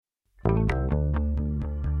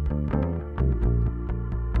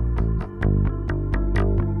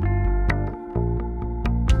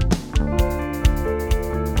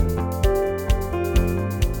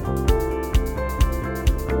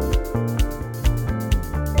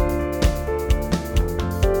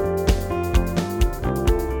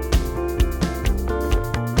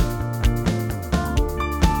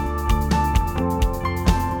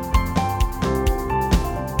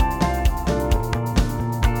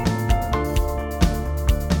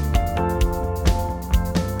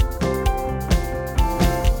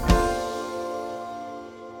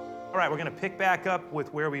going to pick back up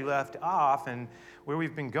with where we left off, and where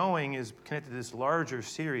we've been going is connected to this larger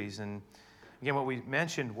series. And again, what we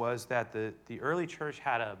mentioned was that the early church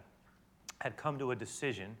had come to a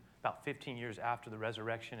decision about 15 years after the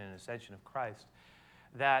resurrection and ascension of Christ,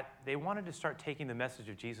 that they wanted to start taking the message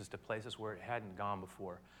of Jesus to places where it hadn't gone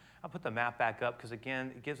before. I'll put the map back up because,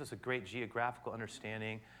 again, it gives us a great geographical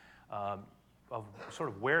understanding of sort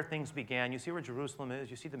of where things began. You see where Jerusalem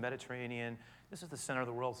is. You see the Mediterranean. This is the center of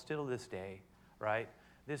the world still to this day, right?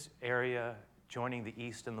 This area joining the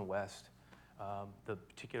east and the west. The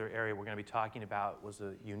particular area we're going to be talking about was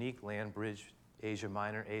a unique land bridge, Asia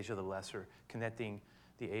Minor, Asia the Lesser, connecting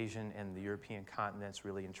the Asian and the European continents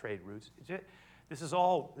really in trade routes. This was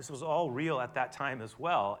all real at that time as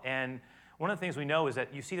well. And one of the things we know is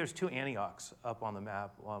that you see there's two Antiochs up on the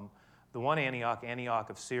map. The one Antioch, Antioch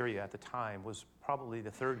of Syria at the time, was probably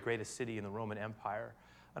the third greatest city in the Roman Empire.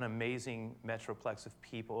 An amazing metroplex of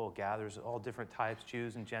people, gathers all different types,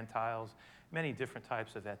 Jews and Gentiles. Many different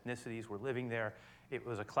types of ethnicities were living there. It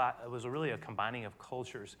was really a combining of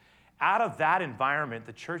cultures. Out of that environment,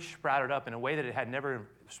 the church sprouted up in a way that it had never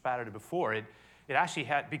sprouted before. It actually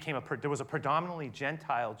there was a predominantly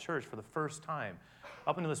Gentile church for the first time.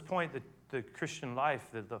 Up until this point, the Christian life,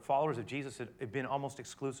 the followers of Jesus had been almost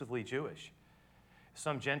exclusively Jewish.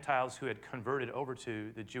 Some Gentiles who had converted over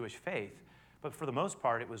to the Jewish faith, but for the most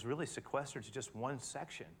part, it was really sequestered to just one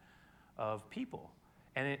section of people.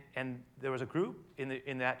 And there was a group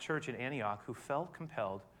in that church in Antioch who felt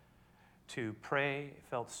compelled to pray,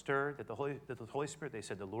 felt stirred that the Holy Spirit,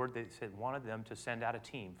 the Lord wanted them to send out a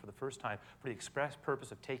team for the first time for the express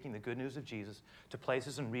purpose of taking the good news of Jesus to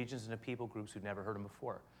places and regions and to people groups who'd never heard him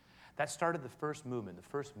before. That started the first movement, the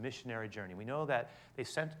first missionary journey. We know that they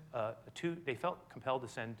felt compelled to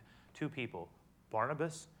send two people,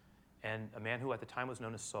 Barnabas and a man who at the time was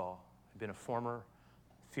known as Saul, had been a former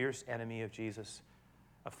fierce enemy of Jesus,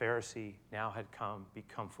 a Pharisee, now had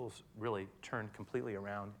really turned completely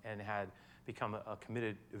around and had become a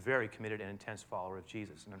very committed and intense follower of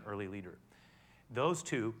Jesus and an early leader. Those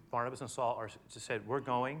two, Barnabas and Saul, just said, we're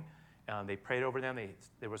going. They prayed over them.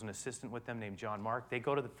 There was an assistant with them named John Mark. They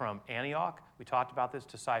go from Antioch, we talked about this,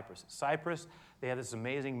 to Cyprus. Cyprus, they have this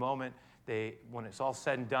amazing moment. When it's all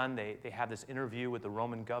said and done, they have this interview with the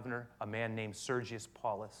Roman governor, a man named Sergius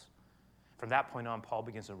Paulus. From that point on, Paul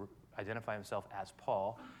begins to identify himself as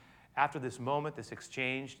Paul. After this moment, this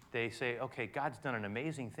exchange, they say, okay, God's done an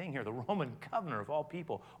amazing thing here. The Roman governor of all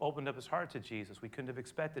people opened up his heart to Jesus. We couldn't have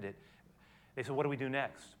expected it. They said, what do we do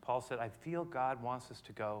next? Paul said, I feel God wants us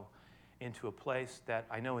to go into a place that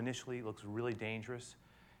I know initially looks really dangerous,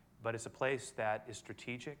 but it's a place that is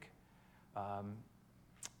strategic.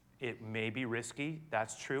 It may be risky,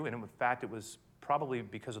 that's true, and in fact, it was probably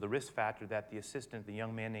because of the risk factor that the assistant, the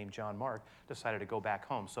young man named John Mark, decided to go back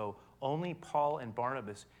home. So only Paul and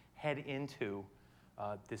Barnabas head into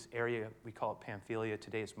this area, we call it Pamphylia,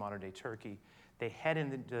 today it's modern-day Turkey. They head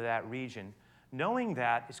into that region, knowing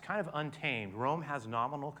that it's kind of untamed. Rome has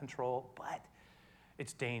nominal control, but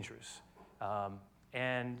it's dangerous.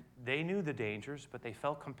 And they knew the dangers, but they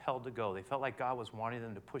felt compelled to go. They felt like God was wanting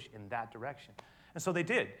them to push in that direction. And so they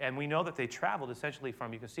did. And we know that they traveled essentially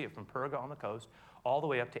from, you can see it, from Perga on the coast all the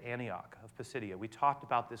way up to Antioch of Pisidia. We talked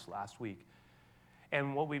about this last week.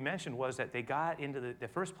 And what we mentioned was that they got into the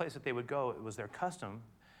first place that they would go, it was their custom.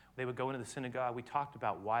 They would go into the synagogue. We talked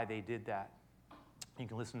about why they did that. You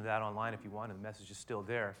can listen to that online if you want, and the message is still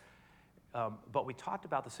there. But we talked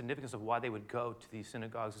about the significance of why they would go to these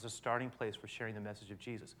synagogues as a starting place for sharing the message of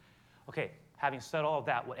Jesus. Okay, having said all of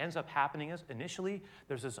that, what ends up happening is initially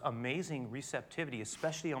there's this amazing receptivity,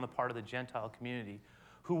 especially on the part of the Gentile community,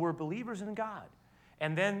 who were believers in God.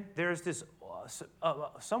 And then there's this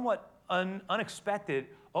somewhat unexpected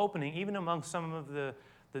opening, even among some of the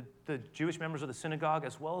Jewish members of the synagogue,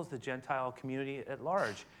 as well as the Gentile community at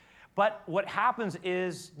large. But what happens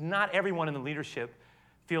is not everyone in the leadership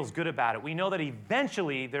feels good about it. We know that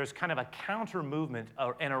eventually there's kind of a counter movement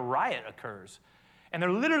and a riot occurs. And they're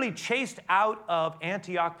literally chased out of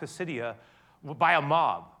Antioch Pisidia by a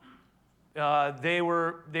mob. They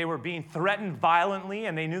were being threatened violently,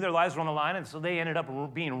 and they knew their lives were on the line, and so they ended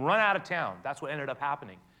up being run out of town. That's what ended up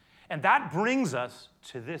happening. And that brings us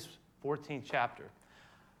to this 14th chapter,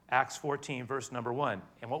 Acts 14, verse number 1.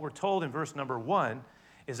 And what we're told in verse number 1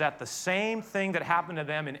 is that the same thing that happened to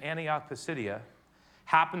them in Antioch Pisidia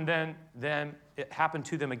happened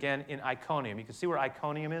to them again in Iconium. You can see where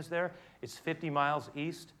Iconium is there. It's 50 miles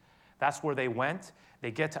east. That's where they went.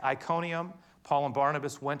 They get to Iconium. Paul and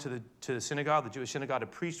Barnabas went to the synagogue, the Jewish synagogue, to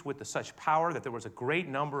preach with such power that there was a great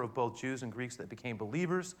number of both Jews and Greeks that became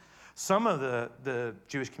believers. Some of the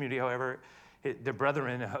Jewish community, however, the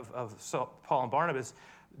brethren of Paul and Barnabas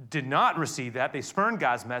did not receive that. They spurned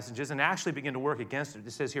God's messages and actually began to work against it.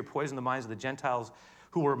 It says here, poison the minds of the Gentiles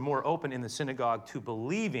who were more open in the synagogue to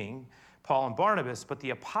believing Paul and Barnabas. But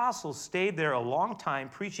the apostles stayed there a long time,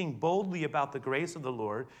 preaching boldly about the grace of the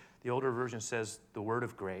Lord. The older version says the word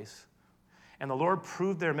of grace. And the Lord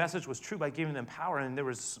proved their message was true by giving them power, and there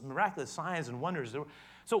was miraculous signs and wonders.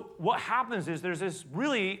 So what happens is there's this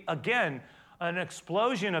really, again, an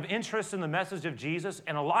explosion of interest in the message of Jesus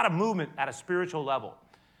and a lot of movement at a spiritual level.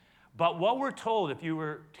 But what we're told, if you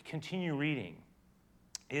were to continue reading,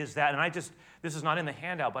 is that, and this is not in the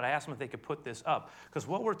handout, but I asked them if they could put this up, because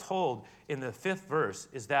what we're told in the 5th verse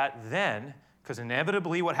is that then, because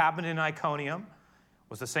inevitably what happened in Iconium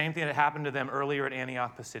was the same thing that happened to them earlier at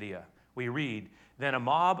Antioch Pisidia. We read, then a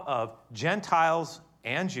mob of Gentiles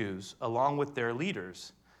and Jews, along with their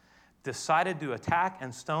leaders, decided to attack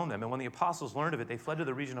and stone them. And when the apostles learned of it, they fled to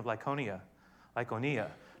the region of Lycaonia,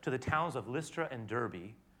 to the towns of Lystra and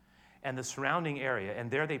Derbe, and the surrounding area, and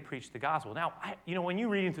there they preached the gospel. Now, when you're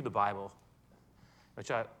reading through the Bible,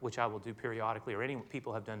 which I will do periodically, or any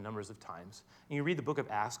people have done numbers of times, and you read the book of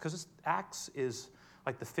Acts, because Acts is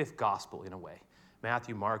like the 5th gospel in a way.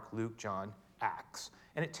 Matthew, Mark, Luke, John, Acts.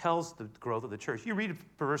 And it tells the growth of the church. You read a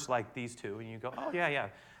verse like these two, and you go, oh, yeah.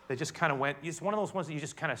 They just kind of went, it's one of those ones that you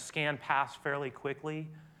just kind of scan past fairly quickly.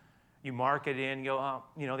 You mark it in, you go, oh,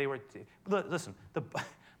 they were, listen,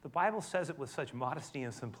 the Bible says it with such modesty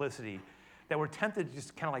and simplicity that we're tempted to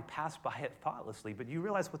just kind of like pass by it thoughtlessly, but you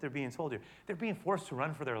realize what they're being told here. They're being forced to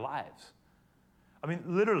run for their lives. I mean,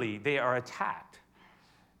 literally, they are attacked.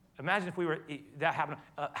 Imagine if that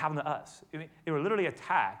happened to us. I mean, they were literally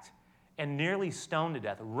attacked and nearly stoned to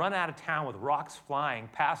death, run out of town with rocks flying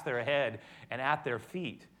past their head and at their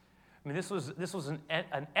feet. I mean, this was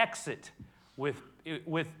an exit with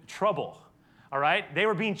trouble. All right, they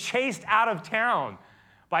were being chased out of town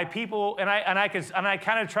by people, and I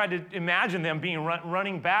kind of tried to imagine them being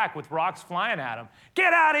running back with rocks flying at them.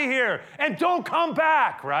 Get out of here and don't come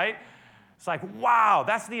back. Right? It's like, wow,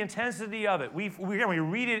 that's the intensity of it. We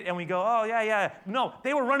read it and we go, oh yeah. No,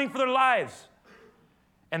 they were running for their lives.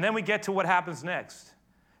 And then we get to what happens next.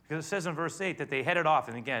 Because it says in verse 8 that they headed off.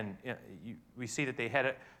 And again, we see that they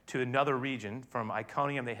headed to another region. From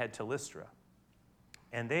Iconium, they head to Lystra.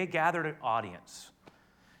 And they gathered an audience.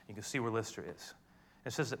 You can see where Lystra is.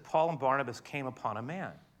 It says that Paul and Barnabas came upon a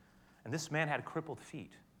man. And this man had crippled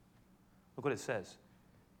feet. Look what it says.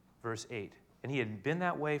 Verse 8. And he had been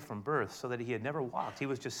that way from birth, so that he had never walked. He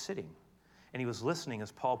was just sitting. And he was listening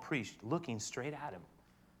as Paul preached, looking straight at him.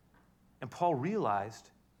 And Paul realized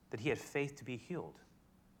that he had faith to be healed.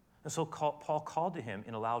 And so Paul called to him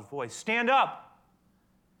in a loud voice, stand up!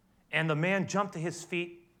 And the man jumped to his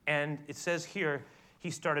feet, and it says here,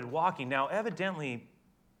 he started walking. Now, evidently,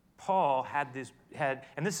 Paul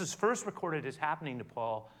and this is first recorded as happening to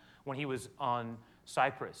Paul when he was on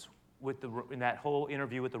Cyprus, in that whole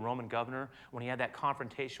interview with the Roman governor, when he had that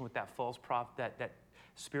confrontation with that false prophet, that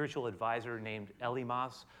spiritual advisor named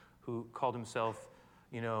Elymas, who called himself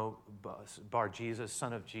Bar Jesus,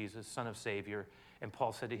 son of Savior. And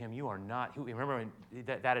Paul said to him, you are not. Remember when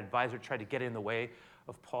that advisor tried to get in the way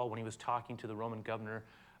of Paul when he was talking to the Roman governor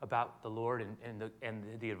about the Lord, and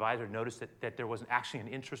the advisor noticed that there was actually an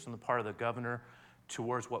interest on the part of the governor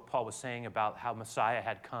towards what Paul was saying about how Messiah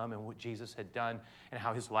had come and what Jesus had done and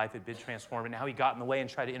how his life had been transformed, and how he got in the way and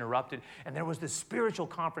tried to interrupt it. And there was this spiritual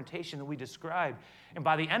confrontation that we described. And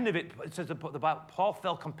by the end of it, it says that Paul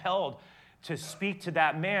felt compelled to speak to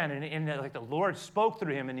that man, and like the Lord spoke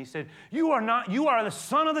through him, and he said, you are the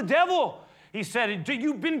son of the devil. He said,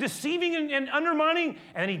 you've been deceiving and undermining.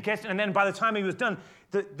 And then by the time he was done,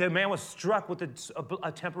 the man was struck with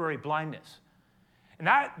a temporary blindness. And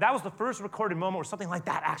that was the first recorded moment where something like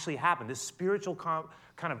that actually happened, this spiritual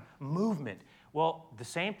kind of movement. Well, the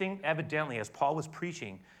same thing, evidently, as Paul was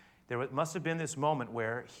preaching, there must have been this moment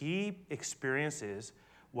where he experiences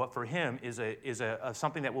what for him is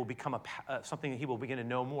something that will become something that he will begin to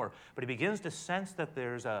know more. But he begins to sense that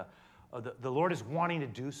the Lord is wanting to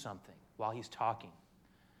do something while he's talking.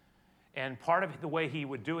 And part of the way he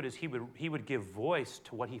would do it is he would give voice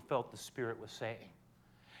to what he felt the Spirit was saying.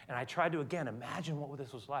 And I tried to, again, imagine what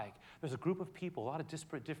this was like. There's a group of people, a lot of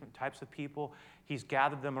disparate, different types of people. He's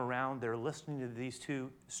gathered them around. They're listening to these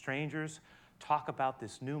two strangers talk about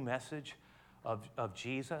this new message of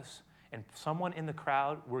Jesus. And someone in the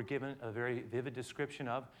crowd were given a very vivid description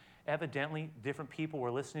of. Evidently, different people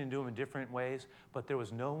were listening to him in different ways, but there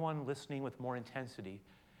was no one listening with more intensity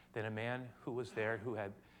than a man who was there who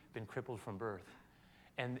had been crippled from birth.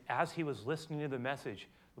 And as he was listening to the message,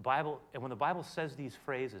 when the Bible says these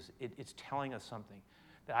phrases, it's telling us something.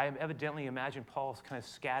 that I evidently imagine Paul's kind of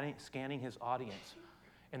scanning his audience.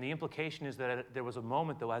 And the implication is that there was a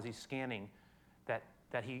moment, though, as he's scanning,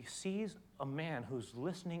 that he sees a man who's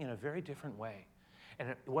listening in a very different way.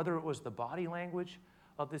 And whether it was the body language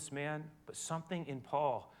of this man, but something in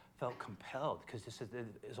Paul felt compelled, because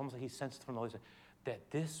it's almost like he sensed from the Holy Spirit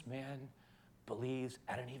that this man believes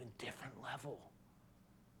at an even different level.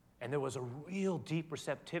 And there was a real deep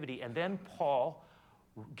receptivity. And then Paul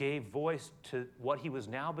gave voice to what he was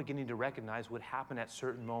now beginning to recognize would happen at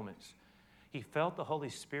certain moments. He felt the Holy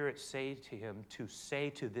Spirit say to him to say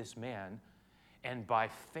to this man, and by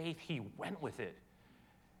faith he went with it.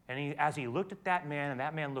 And as he looked at that man, and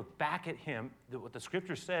that man looked back at him, what the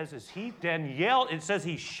scripture says is he then yelled, it says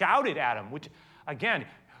he shouted at him, which, again,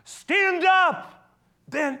 stand up!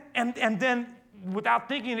 Then without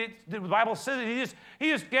thinking it, the Bible says it, he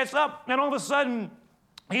just gets up, and all of a sudden,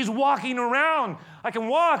 he's walking around. I can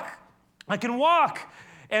walk.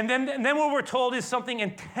 And then what we're told is something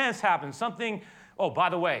intense happens. By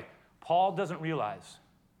the way, Paul doesn't realize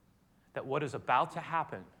that what is about to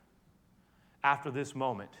happen after this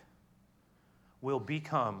moment will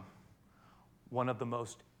become one of the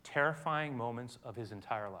most terrifying moments of his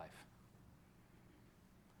entire life.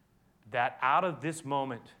 That out of this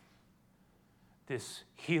moment, this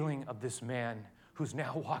healing of this man who's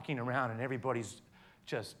now walking around and everybody's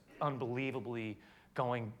just unbelievably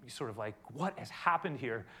going sort of like, what has happened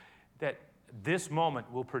here? That this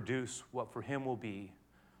moment will produce what for him will be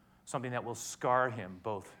something that will scar him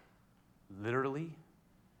both literally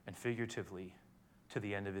and figuratively to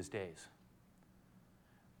the end of his days.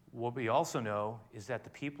 What we also know is that the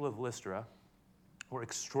people of Lystra were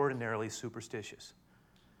extraordinarily superstitious.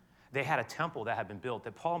 They had a temple that had been built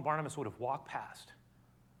that Paul and Barnabas would have walked past.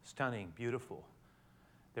 Stunning, beautiful.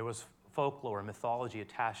 There was folklore and mythology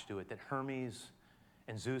attached to it that Hermes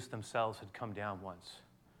and Zeus themselves had come down once.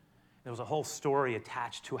 There was a whole story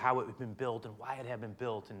attached to how it had been built and why it had been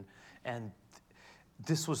built, and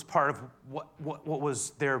this was part of what was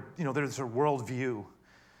their, their worldview.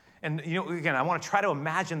 And, again, I want to try to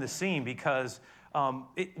imagine the scene because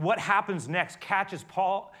what happens next catches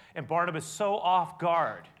Paul and Barnabas so off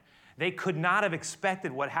guard. They could not have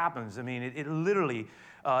expected what happens. I mean, it literally,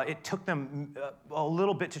 it took them a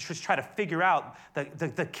little bit to just try to figure out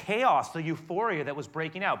the chaos, the euphoria that was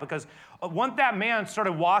breaking out. Because once that man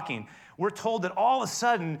started walking, we're told that all of a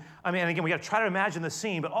sudden, again, we got to try to imagine the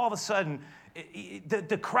scene, but all of a sudden,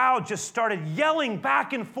 the crowd just started yelling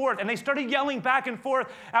back and forth, and they started yelling back and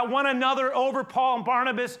forth at one another over Paul and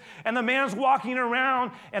Barnabas, and the man's walking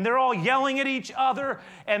around, and they're all yelling at each other,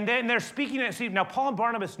 and then they're speaking. Now, Paul and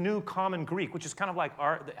Barnabas knew common Greek, which is kind of like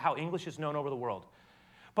how English is known over the world.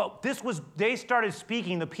 But they started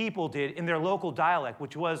speaking, the people did, in their local dialect,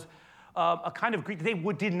 which was a kind of Greek they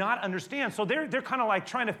did not understand. So they're kind of like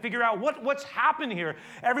trying to figure out what's happened here.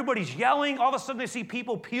 Everybody's yelling. All of a sudden they see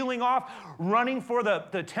people peeling off, running for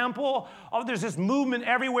the temple. There's this movement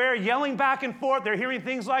everywhere, yelling back and forth. They're hearing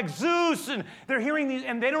things like Zeus, and they're hearing these,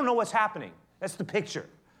 and they don't know what's happening. That's the picture,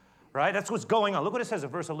 right? That's what's going on. Look what it says in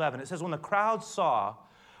verse 11. It says, when the crowd saw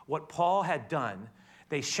what Paul had done,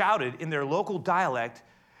 they shouted in their local dialect,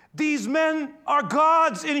 "These men are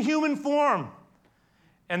gods in human form."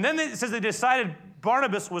 And then it says they decided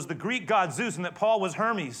Barnabas was the Greek god Zeus and that Paul was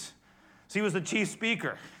Hermes. So he was the chief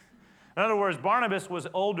speaker. In other words, Barnabas was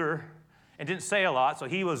older and didn't say a lot, so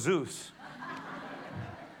he was Zeus.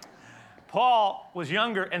 Paul was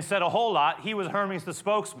younger and said a whole lot. He was Hermes, the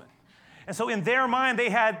spokesman. And so in their mind, they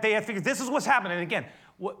had figured this is what's happening. And again,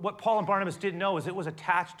 what Paul and Barnabas didn't know is it was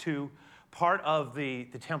attached to part of the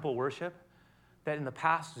temple worship, that in the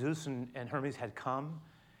past Zeus and Hermes had come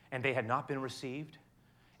and they had not been received.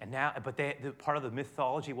 And now, but part of the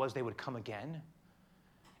mythology was they would come again.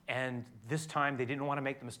 And this time, they didn't want to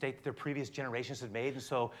make the mistake that their previous generations had made. And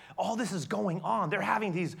so all this is going on. They're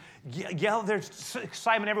having these there's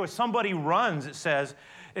excitement everywhere. Somebody runs, it says.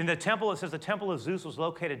 In the temple, it says the temple of Zeus was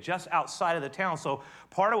located just outside of the town. So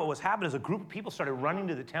part of what was happening is a group of people started running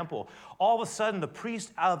to the temple. All of a sudden, the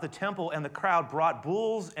priest out of the temple and the crowd brought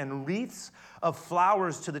bulls and wreaths of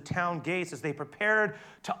flowers to the town gates as they prepared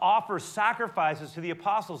to offer sacrifices to the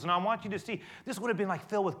apostles. And I want you to see, this would have been like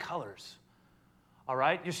filled with colors. All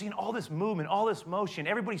right? You're seeing all this movement, all this motion.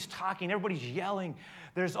 Everybody's talking, everybody's yelling.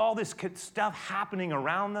 There's all this stuff happening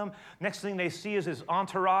around them. Next thing they see is this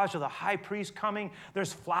entourage of the high priest coming.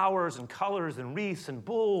 There's flowers and colors and wreaths and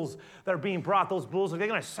bulls that are being brought. Those bulls, they're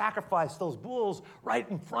going to sacrifice those bulls right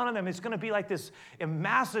in front of them. It's going to be like this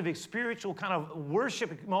massive spiritual kind of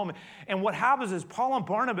worship moment. And what happens is Paul and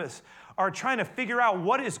Barnabas are trying to figure out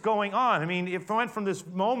what is going on. I mean, it went from this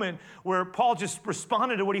moment where Paul just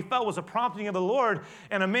responded to what he felt was a prompting of the Lord,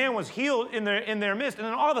 and a man was healed in their midst, and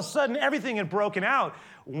then all of a sudden, everything had broken out.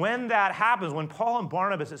 When that happens, when Paul and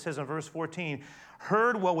Barnabas, it says in verse 14,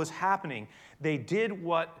 heard what was happening, they did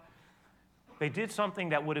something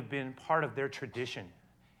that would have been part of their tradition.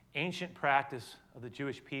 Ancient practice of the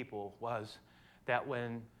Jewish people was that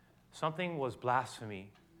when something was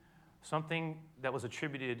blasphemy, something that was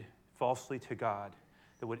attributed falsely to God,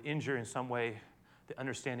 that would injure in some way the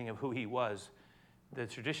understanding of who he was, the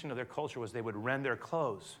tradition of their culture was they would rend their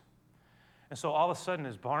clothes. And so all of a sudden,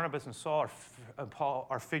 as Barnabas and Paul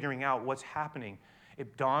are figuring out what's happening,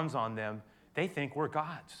 it dawns on them, they think we're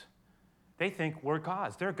gods. They think we're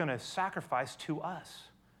gods. They're going to sacrifice to us.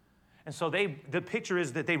 And so the picture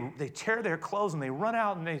is that they tear their clothes and they run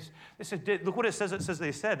out and they said, look what it says. It says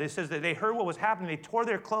they said. It says that they heard what was happening. They tore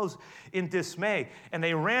their clothes in dismay. And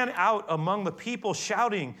they ran out among the people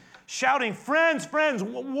shouting, friends,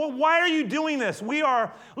 why are you doing this? We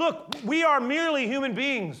are merely human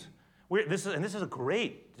beings. This is a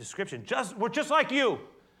great description. We're just like you.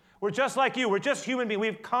 We're just like you. We're just human beings.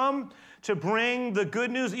 We've come to bring the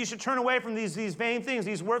good news that you should turn away from these vain things,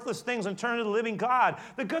 these worthless things, and turn to the living God,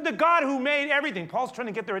 the God who made everything. Paul's trying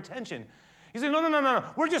to get their attention. He said, no.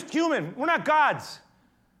 We're just human. We're not gods.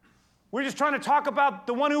 We're just trying to talk about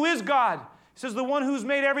the one who is God. He says the one who's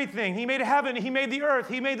made everything. He made heaven. He made the earth.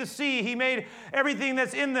 He made the sea. He made everything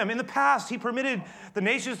that's in them. In the past, he permitted the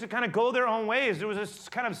nations to kind of go their own ways. There was this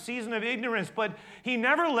kind of season of ignorance, but he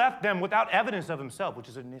never left them without evidence of himself, which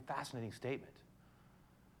is a fascinating statement.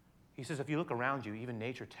 He says, if you look around you, even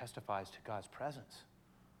nature testifies to God's presence.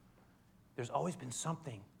 There's always been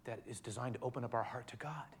something that is designed to open up our heart to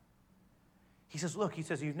God. He says,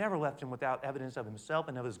 you've never left him without evidence of himself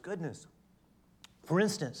and of his goodness. For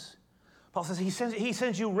instance, Paul says he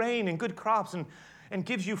sends you rain and good crops and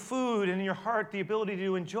gives you food and in your heart the ability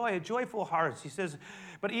to enjoy it, joyful hearts. He says,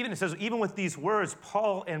 even with these words,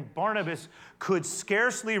 Paul and Barnabas could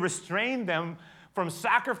scarcely restrain them from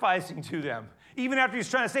sacrificing to them. Even after he's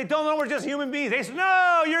trying to say, no, we're just human beings. They say,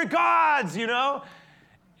 no, you're gods, And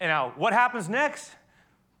now, what happens next?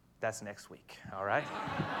 That's next week, all right?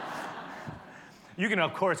 You can,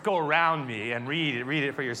 of course, go around me and read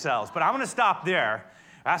it for yourselves. But I'm going to stop there.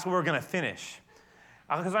 That's where we're going to finish.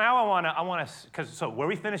 Because now so where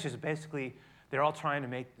we finish is basically they're trying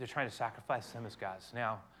to sacrifice them as gods.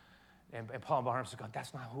 Now, and Paul and Barnabas are going,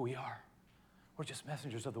 that's not who we are. We're just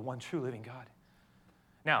messengers of the one true living God.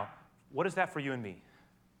 Now, what is that for you and me?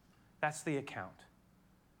 That's the account.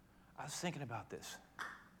 I was thinking about this,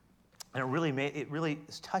 and it really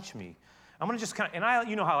has touched me. I'm going to just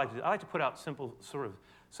you know how I like to do. I like to put out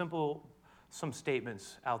some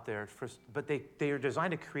statements out there, but they are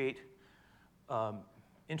designed to create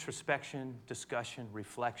introspection, discussion,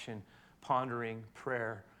 reflection, pondering,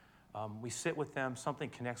 prayer. We sit with them. Something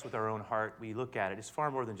connects with our own heart. We look at it. It's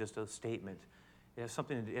far more than just a statement. It has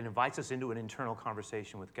something. It invites us into an internal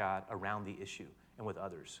conversation with God around the issue and with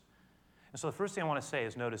others. And so the first thing I want to say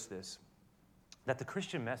is notice this, that the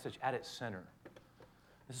Christian message at its center,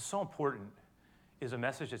 this is so important, is a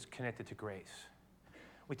message that's connected to grace.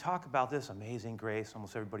 We talk about this amazing grace.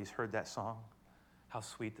 Almost everybody's heard that song. How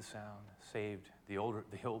sweet the sound, saved the old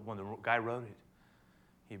one. The guy wrote it.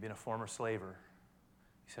 He'd been a former slaver.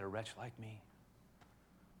 He said, a wretch like me.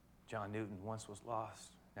 John Newton once was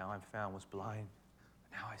lost. Now I'm found, was blind.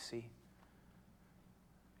 Now I see.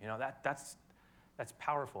 That's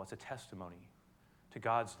powerful. It's a testimony to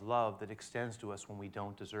God's love that extends to us when we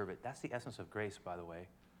don't deserve it. That's the essence of grace, by the way.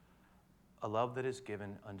 A love that is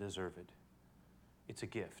given undeserved. It's a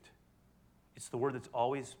gift. It's the word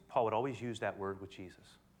Paul would always use that word with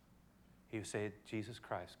Jesus. He would say, Jesus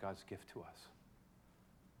Christ, God's gift to us.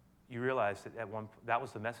 You realize that that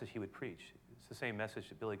was the message he would preach. It's the same message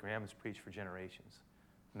that Billy Graham has preached for generations.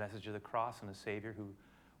 The message of the cross and the Savior who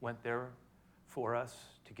went there for us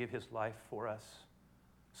to give his life for us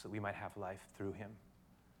so that we might have life through him.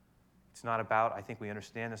 It's not about, I think we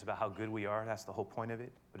understand this, about how good we are. That's the whole point of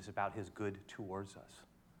it. But it's about his good towards us.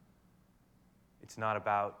 It's not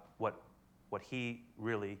about what he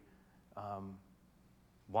really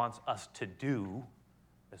wants us to do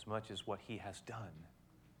as much as what he has done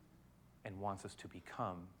and wants us to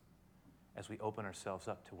become as we open ourselves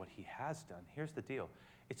up to what he has done. Here's the deal.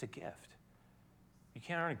 It's a gift. You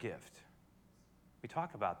can't earn a gift. We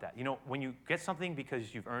talk about that. When you get something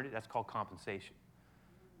because you've earned it, that's called compensation.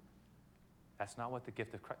 That's not what the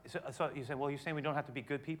gift of Christ. So you say, well, you're saying we don't have to be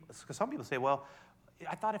good people? Because some people say, well,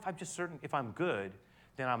 I thought if I'm good,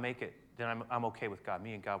 then I'll make it. Then I'm okay with God.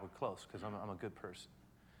 Me and God were close because I'm a good person.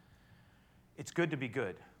 It's good to be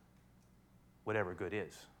good. whatever good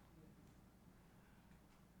is.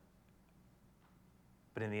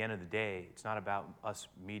 But in the end of the day, it's not about us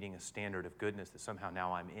meeting a standard of goodness that somehow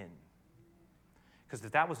now I'm in. Because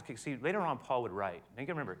if that was, see, later on Paul would write, and you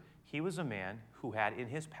can remember, he was a man who had in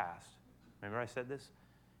his past, remember I said this?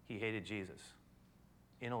 He hated Jesus.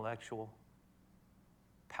 Intellectual,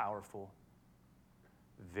 powerful,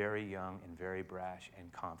 very young and very brash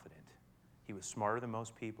and confident. He was smarter than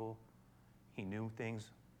most people. He knew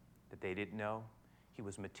things that they didn't know. He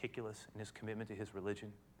was meticulous in his commitment to his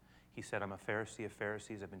religion. He said, I'm a Pharisee of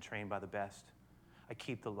Pharisees. I've been trained by the best. I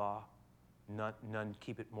keep the law. None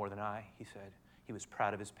keep it more than I, he said. He was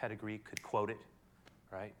proud of his pedigree, could quote it,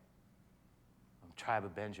 right? Tribe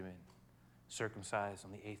of Benjamin, circumcised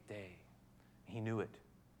on the 8th day. He knew it.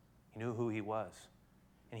 He knew who he was.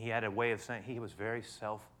 And he had a way of saying he was very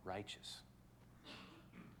self-righteous.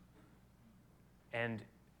 And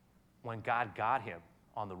when God got him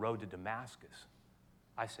on the road to Damascus,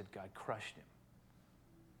 I said, God crushed him.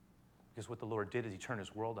 Because what the Lord did is he turned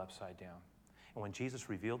his world upside down. And when Jesus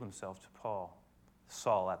revealed himself to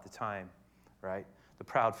Saul at the time, right, the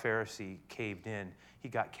proud Pharisee caved in. He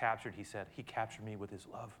got captured. He said, he captured me with his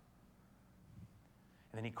love.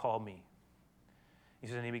 And then he called me. He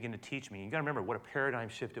said, and he began to teach me. You got to remember what a paradigm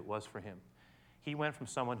shift it was for him. He went from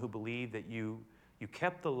someone who believed that you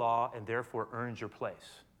kept the law and therefore earned your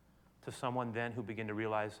place to someone then who began to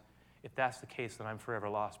realize, if that's the case, then I'm forever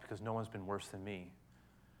lost because no one's been worse than me.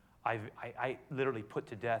 I literally put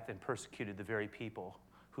to death and persecuted the very people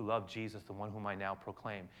who loved Jesus, the one whom I now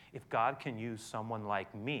proclaim. If God can use someone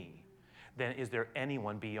like me, then is there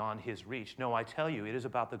anyone beyond his reach? No, I tell you, it is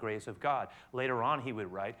about the grace of God. Later on, he would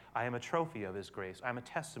write, I am a trophy of his grace. I'm a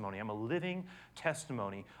testimony. I'm a living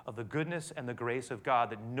testimony of the goodness and the grace of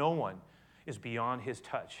God that no one is beyond his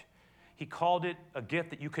touch. He called it a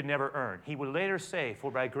gift that you could never earn. He would later say,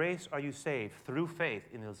 for by grace are you saved through faith,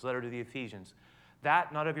 in his letter to the Ephesians.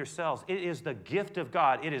 That not of yourselves. It is the gift of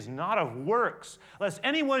God. It is not of works, lest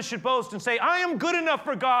anyone should boast and say, I am good enough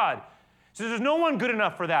for God. So there's no one good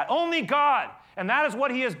enough for that. Only God. And that is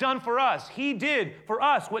what he has done for us. He did for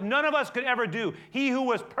us what none of us could ever do. He who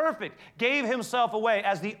was perfect gave himself away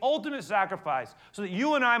as the ultimate sacrifice so that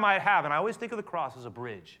you and I might have. And I always think of the cross as a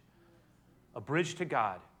bridge to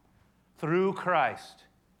God through Christ.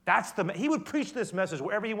 He would preach this message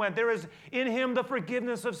wherever he went. There is in him the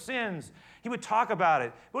forgiveness of sins. He would talk about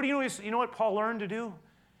it. But you know what Paul learned to do?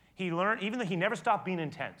 He learned, even though he never stopped being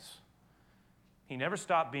intense. He never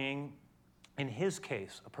stopped being, in his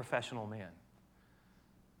case, a professional man.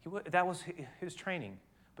 That was his training.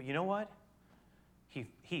 But you know what? He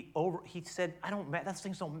said, those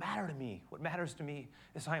things don't matter to me. What matters to me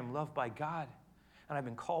is I am loved by God, and I've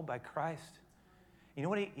been called by Christ. You know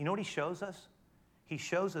what he shows us? He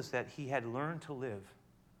shows us that he had learned to live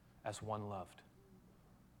as one loved.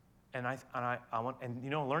 And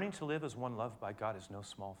learning to live as one loved by God is no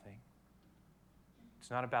small thing. It's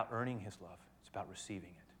not about earning his love. It's about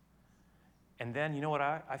receiving it. And then, you know what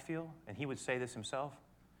I feel? And he would say this himself.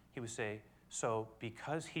 He would say, so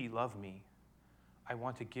because he loved me, I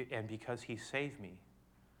want to give, and because he saved me,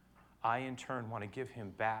 I in turn want to give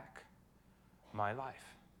him back my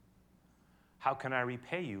life. How can I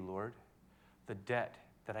repay you, Lord? The debt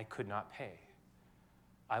that I could not pay.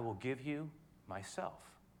 I will give you myself.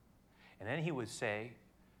 And then he would say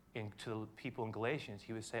to the people in Galatians,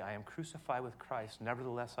 he would say, I am crucified with Christ.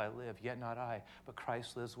 Nevertheless I live, yet not I, but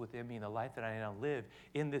Christ lives within me. And the life that I now live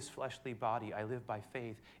in this fleshly body, I live by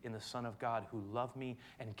faith in the Son of God who loved me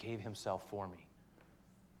and gave himself for me.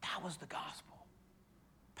 That was the gospel.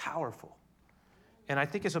 Powerful. And I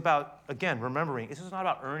think it's about, again, remembering, this is not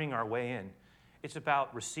about earning our way in. It's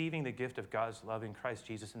about receiving the gift of God's love in Christ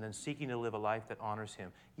Jesus and then seeking to live a life that honors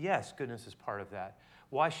him. Yes, goodness is part of that.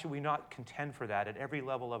 Why should we not contend for that at every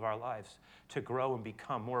level of our lives to grow and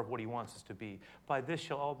become more of what he wants us to be? By this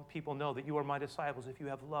shall all people know that you are my disciples if you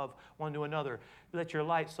have love one to another. Let your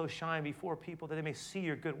light so shine before people that they may see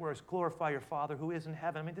your good works. Glorify your Father who is in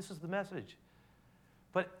heaven. I mean, this is the message.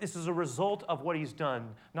 But this is a result of what he's done,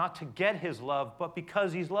 not to get his love, but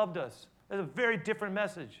because he's loved us. That's a very different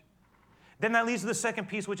message. Then that leads to the second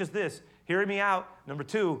piece, which is this. Hear me out. Number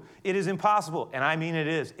 2, it is impossible, and I mean it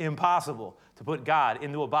is impossible to put God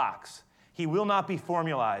into a box. He will not be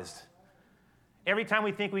formalized. Every time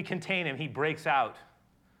we think we contain him, he breaks out.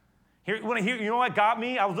 You know what got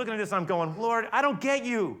me? I was looking at this and I'm going, Lord, I don't get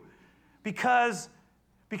you. Because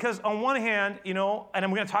on one hand, and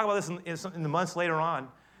I'm going to talk about this in the months later on,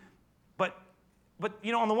 but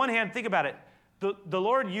on the one hand, think about it. The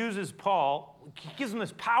Lord uses Paul, he gives him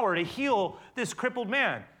this power to heal this crippled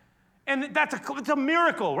man. And it's a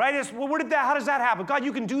miracle, right? How does that happen? God,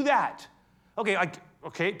 you can do that.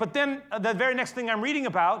 Okay, but then the very next thing I'm reading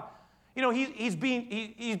about, he's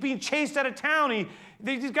being chased out of town.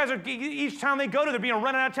 These guys are, each town they go to, they're being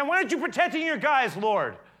run out of town. Why aren't you protecting your guys,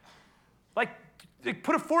 Lord? Like,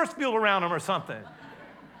 put a force field around them or something.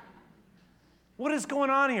 What is going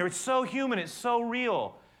on here? It's so human. It's so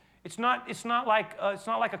real. It's not like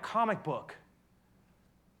a comic book.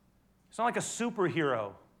 It's not like a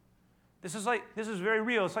superhero. This is very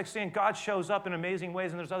real. It's like saying God shows up in amazing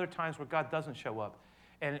ways, and there's other times where God doesn't show up.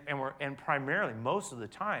 And primarily, most of the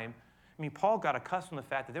time, Paul got accustomed to the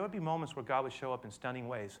fact that there would be moments where God would show up in stunning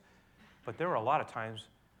ways, but there were a lot of times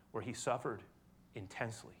where he suffered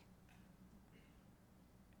intensely.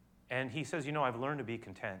 And he says, I've learned to be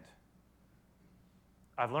content.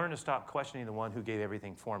 I've learned to stop questioning the one who gave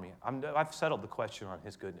everything for me. I've settled the question on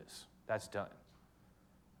his goodness. That's done.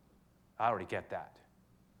 I already get that.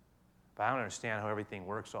 But I don't understand how everything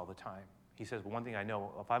works all the time. He says, one thing I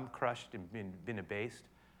know, if I'm crushed and been abased,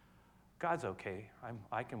 God's okay.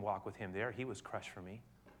 I can walk with him there. He was crushed for me.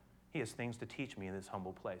 He has things to teach me in this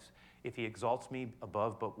humble place. If he exalts me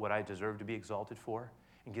above but what I deserve to be exalted for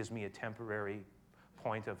and gives me a temporary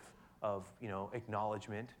point of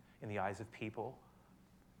acknowledgement in the eyes of people,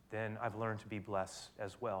 then I've learned to be blessed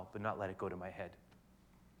as well, but not let it go to my head.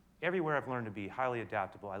 Everywhere I've learned to be highly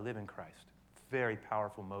adaptable. I live in Christ. Very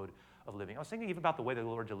powerful mode of living. I was thinking even about the way the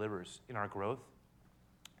Lord delivers in our growth.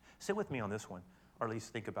 Sit with me on this one, or at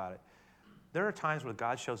least think about it. There are times where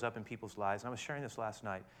God shows up in people's lives, and I was sharing this last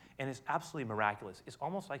night, and it's absolutely miraculous. It's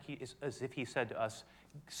almost like as if he said to us,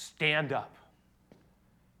 stand up.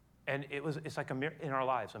 And it's like in our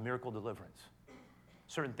lives, a miracle deliverance.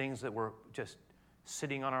 Certain things that were just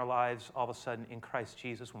sitting on our lives, all of a sudden in Christ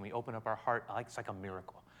Jesus, when we open up our heart, it's like a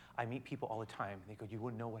miracle. I meet people all the time, and they go, you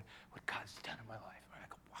wouldn't know what God's done in my life.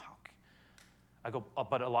 I go,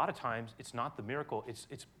 but a lot of times it's not the miracle. It's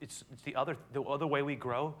the other way we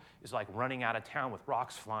grow is like running out of town with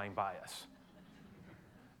rocks flying by us.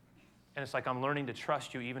 And it's like I'm learning to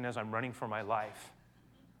trust you even as I'm running for my life.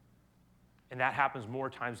 And that happens more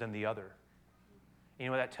times than the other. You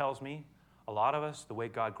know what that tells me? A lot of us, the way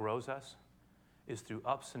God grows us is through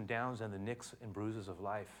ups and downs and the nicks and bruises of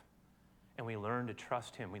life. And we learn to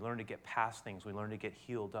trust him. We learn to get past things. We learn to get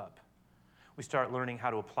healed up. We start learning how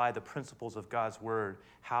to apply the principles of God's word.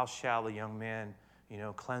 How shall a young man,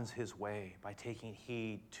 cleanse his way? By taking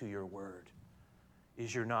heed to your word.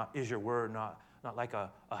 Is your word not like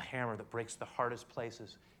a hammer that breaks the hardest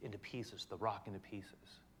places into pieces, the rock into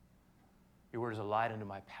pieces? Your word is a light unto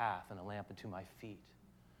my path and a lamp unto my feet.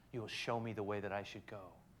 You will show me the way that I should go.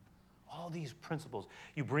 All these principles.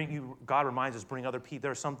 God reminds us, bring other people.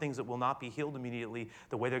 There are some things that will not be healed immediately.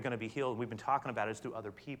 The way they're going to be healed, we've been talking about it, is through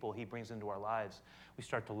other people he brings into our lives. We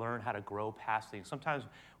start to learn how to grow past things. Sometimes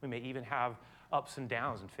we may even have ups and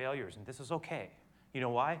downs and failures, and this is okay. You know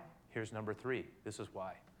why? Here's number 3. This is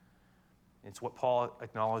why. It's what Paul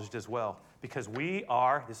acknowledged as well. Because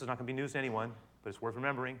this is not going to be news to anyone, but it's worth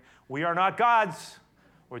remembering, we are not gods.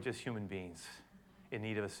 We're just human beings in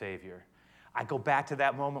need of a Savior. I go back to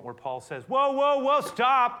that moment where Paul says, whoa,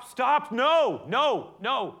 stop, no.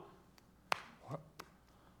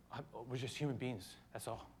 We're just human beings, that's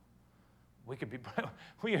all. We're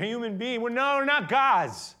a human being. We're not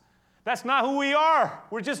gods. That's not who we are.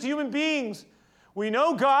 We're just human beings. We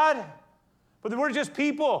know God, but we're just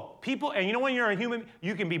people. People, and when you're a human,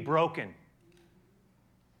 you can be broken.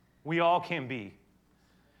 We all can be.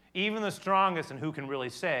 Even the strongest, and who can really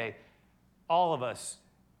say, all of us,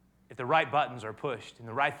 if the right buttons are pushed and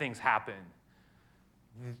the right things happen,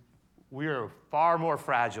 we are far more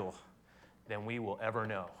fragile than we will ever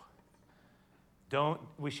know.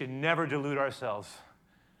 We should never delude ourselves.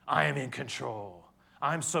 I am in control.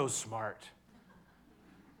 I'm so smart.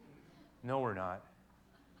 No, we're not.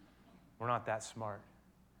 We're not that smart.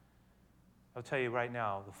 I'll tell you right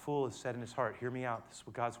now, the fool has said in his heart, hear me out, this is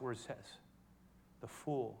what God's word says. The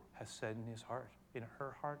fool has said in his heart, in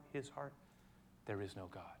her heart, his heart, there is no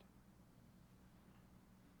God.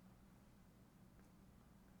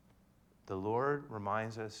 The Lord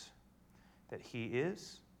reminds us that he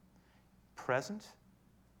is present,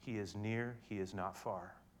 he is near, he is not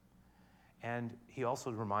far. And he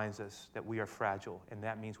also reminds us that we are fragile, and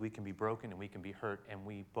that means we can be broken and we can be hurt, and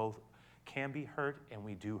we both can be hurt and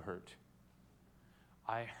we do hurt.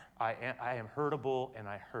 I am hurtable and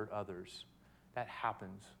I hurt others. That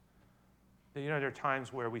happens. There are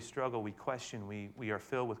times where we struggle, we question, we are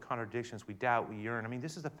filled with contradictions, we doubt, we yearn.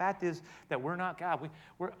 The fact is that we're not God.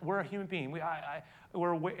 We're a human being.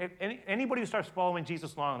 Anybody who starts following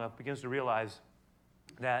Jesus long enough begins to realize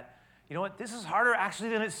that, this is harder actually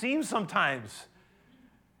than it seems sometimes.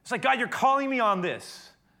 It's like, God, you're calling me on this.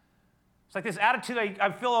 It's like this attitude I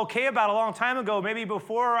feel okay about a long time ago, maybe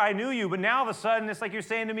before I knew you, but now all of a sudden it's like you're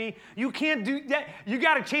saying to me, you can't do that. You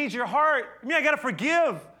got to change your heart. I mean, I got to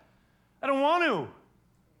forgive. I don't want to.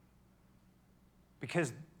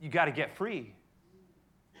 Because you got to get free.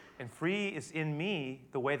 And free is in me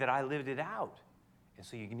the way that I lived it out. And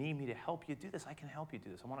so you need me to help you do this. I can help you do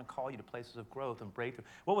this. I want to call you to places of growth and breakthrough.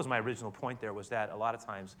 What was my original point there was that a lot of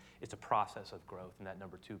times it's a process of growth in that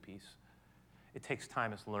number 2 piece. It takes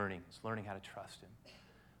time. It's learning. It's learning how to trust him.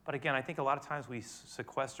 But again, I think a lot of times we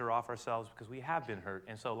sequester off ourselves because we have been hurt.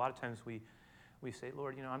 And so a lot of times we say,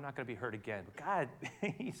 Lord, I'm not going to be hurt again. But God,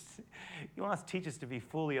 he wants to teach us to be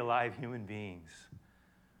fully alive human beings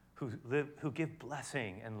who give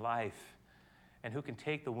blessing and life and who can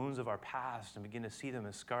take the wounds of our past and begin to see them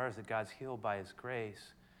as scars that God's healed by his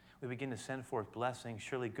grace. We begin to send forth blessing.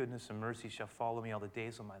 Surely goodness and mercy shall follow me all the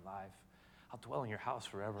days of my life. I'll dwell in your house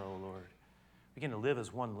forever, O Lord. Begin to live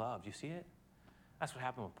as one love. Do you see it? That's what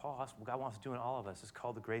happened with Paul. That's what God wants to do in all of us. It's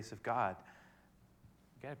called the grace of God.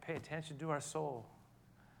 We've got to pay attention to our soul.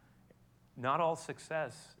 Not all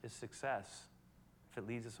success is success if it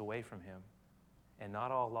leads us away from him. And not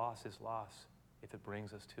all loss is loss if it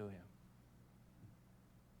brings us to him.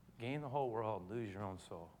 Gain the whole world, lose your own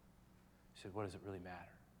soul. He said, what does it really matter?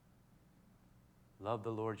 Love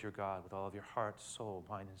the Lord your God with all of your heart, soul,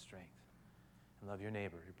 mind, and strength. And love your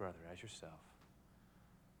neighbor, your brother, as yourself.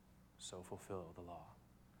 So fulfill the law.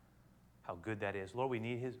 How good that is. Lord, we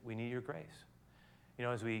need your grace.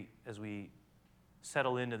 As we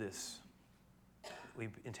settle into this, we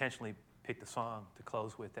intentionally picked a song to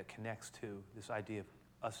close with that connects to this idea of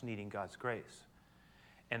us needing God's grace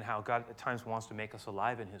and how God at times wants to make us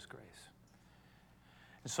alive in his grace.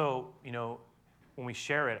 And so, when we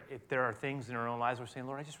share it, if there are things in our own lives we're saying,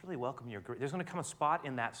 Lord, I just really welcome your grace. There's going to come a spot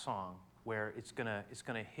in that song where it's going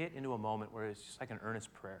to hit into a moment where it's just like an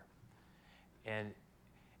earnest prayer. And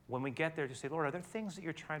when we get there, just say, Lord, are there things that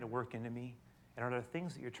you're trying to work into me? And are there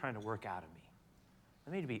things that you're trying to work out of me?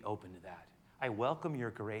 Let me be open to that. I welcome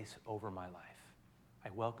your grace over my life. I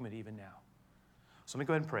welcome it even now. So let me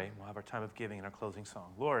go ahead and pray. We'll have our time of giving in our closing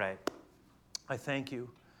song. Lord, I thank you.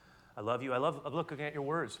 I love you. I love looking at your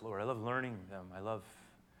words, Lord. I love learning them. I love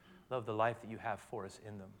the life that you have for us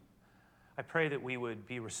in them. I pray that we would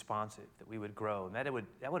be responsive, that we would grow, and that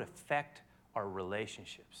would affect our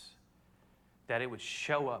relationships, that it would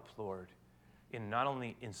show up, Lord, in not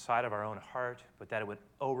only inside of our own heart, but that it would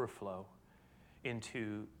overflow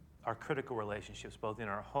into our critical relationships, both in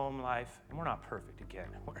our home life, and we're not perfect again.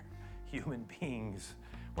 We're human beings.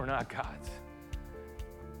 We're not gods.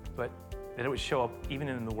 But that it would show up even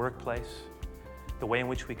in the workplace, the way in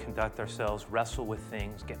which we conduct ourselves, wrestle with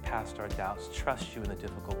things, get past our doubts, trust you in the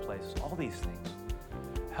difficult places, all these things.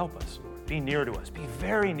 Help us, Lord. Be near to us. Be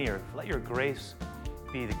very near. Let your grace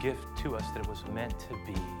be the gift to us that it was meant to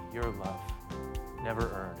be, your love,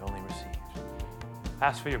 never earned, only received.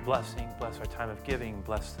 Ask for your blessing. Bless our time of giving.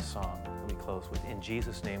 Bless the song that we close with. In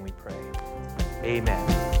Jesus' name we pray.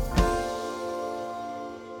 Amen.